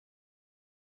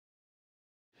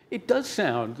It does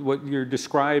sound, what you're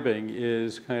describing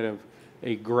is kind of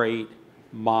a great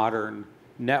modern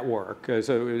network.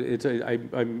 So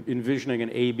I'm envisioning an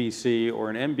ABC or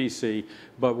an NBC,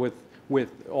 but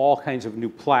with all kinds of new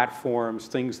platforms,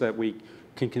 things that we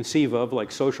can conceive of, like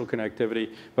social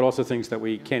connectivity, but also things that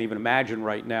we can't even imagine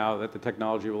right now that the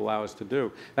technology will allow us to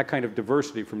do. That kind of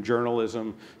diversity, from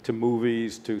journalism to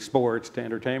movies to sports to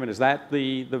entertainment, is that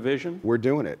the vision? We're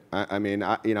doing it. I mean,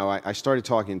 I started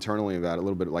talking internally about it a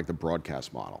little bit like the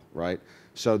broadcast model, right?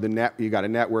 So you got a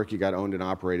network, you got owned and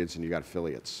operated, and you got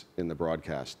affiliates in the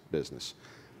broadcast business.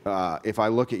 If I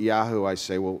look at Yahoo, I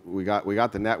say, well, we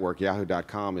got the network.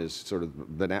 Yahoo.com is sort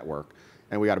of the network.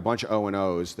 And we got a bunch of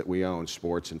O&Os that we own,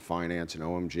 sports and finance and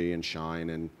OMG and Shine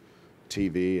and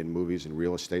TV and movies and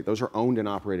real estate. Those are owned and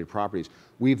operated properties.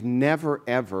 We've never,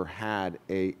 ever had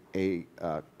a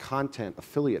content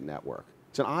affiliate network.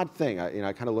 It's an odd thing.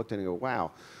 I kind of looked at it and go,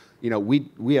 wow.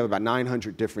 We have about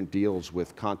 900 different deals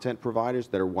with content providers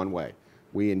that are one way.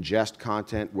 We ingest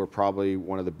content. We're probably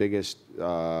one of the biggest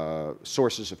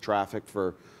sources of traffic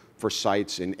for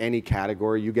sites in any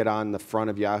category. You get on the front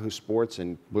of Yahoo Sports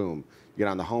and boom, you get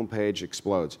on the homepage,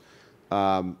 explodes.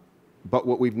 But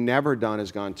what we've never done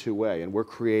is gone two-way, and we're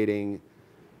creating,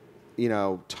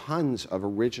 tons of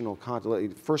original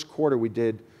content. First quarter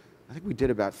I think we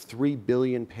did about 3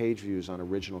 billion page views on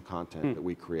original content that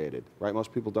we created, right?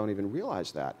 Most people don't even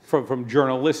realize that. From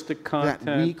journalistic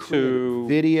content to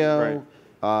video.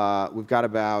 Right. We've got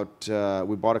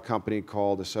we bought a company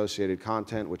called Associated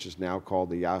Content, which is now called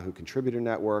the Yahoo Contributor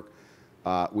Network.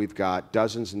 We've got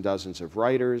dozens and dozens of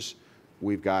writers.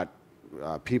 We've got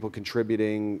people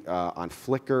contributing on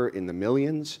Flickr in the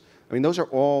millions. I mean, those are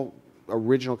all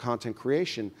original content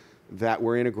creation that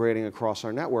we're integrating across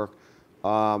our network.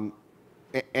 And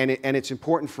it's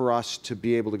important for us to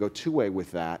be able to go two-way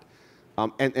with that.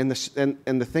 And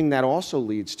the thing that also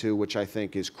leads to, which I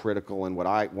think is critical, and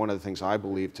one of the things I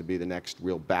believe to be the next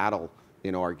real battle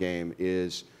in our game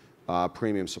is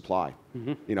premium supply.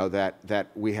 That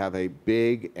we have a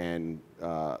big and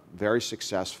very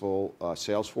successful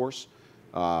sales force,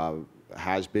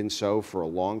 has been so for a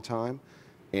long time.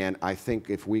 And I think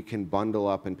if we can bundle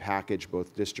up and package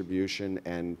both distribution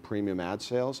and premium ad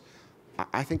sales,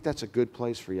 I think that's a good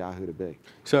place for Yahoo to be.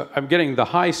 So I'm getting the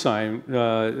high sign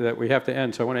that we have to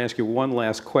end, so I want to ask you one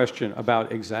last question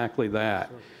about exactly that.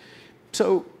 Sure.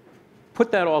 So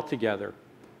put that all together.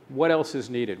 What else is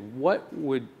needed?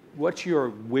 What's your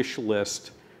wish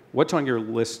list? What's on your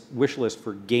wish list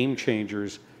for game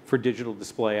changers for digital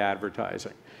display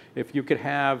advertising? If you could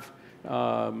have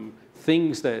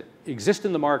things that exist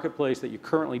in the marketplace that you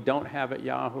currently don't have at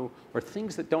Yahoo, or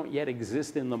things that don't yet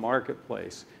exist in the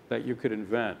marketplace that you could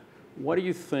invent, what do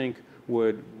you think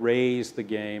would raise the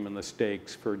game and the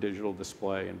stakes for digital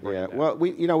display? And bring that? Well,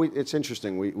 it's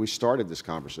interesting. We started this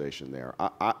conversation there.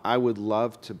 I would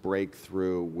love to break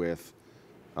through with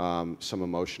some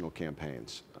emotional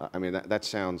campaigns. I mean, that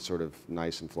sounds sort of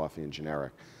nice and fluffy and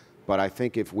generic, but I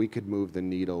think if we could move the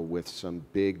needle with some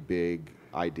big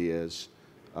ideas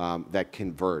that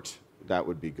convert, that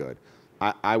would be good.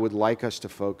 I would like us to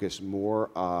focus more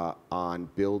on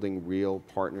building real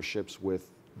partnerships with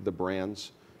the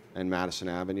brands and Madison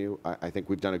Avenue. I think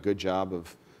we've done a good job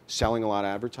of selling a lot of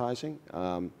advertising,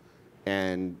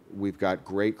 and we've got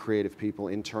great creative people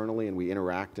internally, and we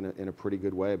interact in a pretty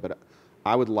good way. But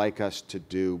I would like us to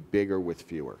do bigger with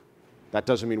fewer. That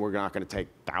doesn't mean we're not going to take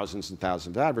thousands and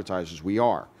thousands of advertisers. We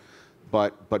are.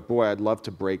 But boy, I'd love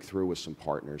to break through with some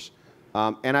partners.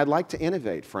 And I'd like to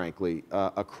innovate, frankly,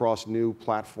 across new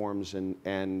platforms and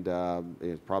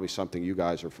it's probably something you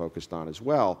guys are focused on as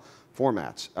well,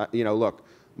 formats. Look,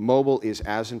 mobile is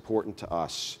as important to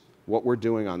us. What we're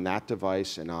doing on that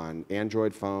device and on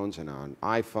Android phones and on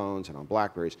iPhones and on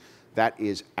BlackBerries, that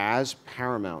is as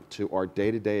paramount to our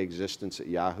day-to-day existence at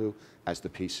Yahoo as the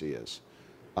PC is.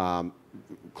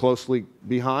 Closely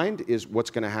behind is what's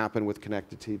going to happen with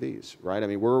connected TVs, right? I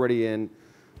mean, we're already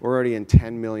in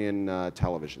 10 million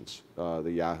televisions,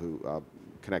 the Yahoo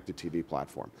connected TV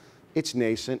platform. It's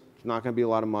nascent. It's not going to be a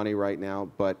lot of money right now,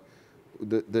 but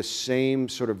the same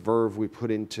sort of verve we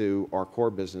put into our core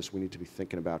business, we need to be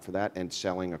thinking about for that and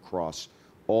selling across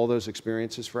all those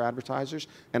experiences for advertisers.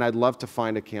 And I'd love to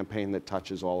find a campaign that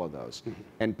touches all of those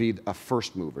and be a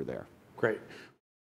first mover there. Great.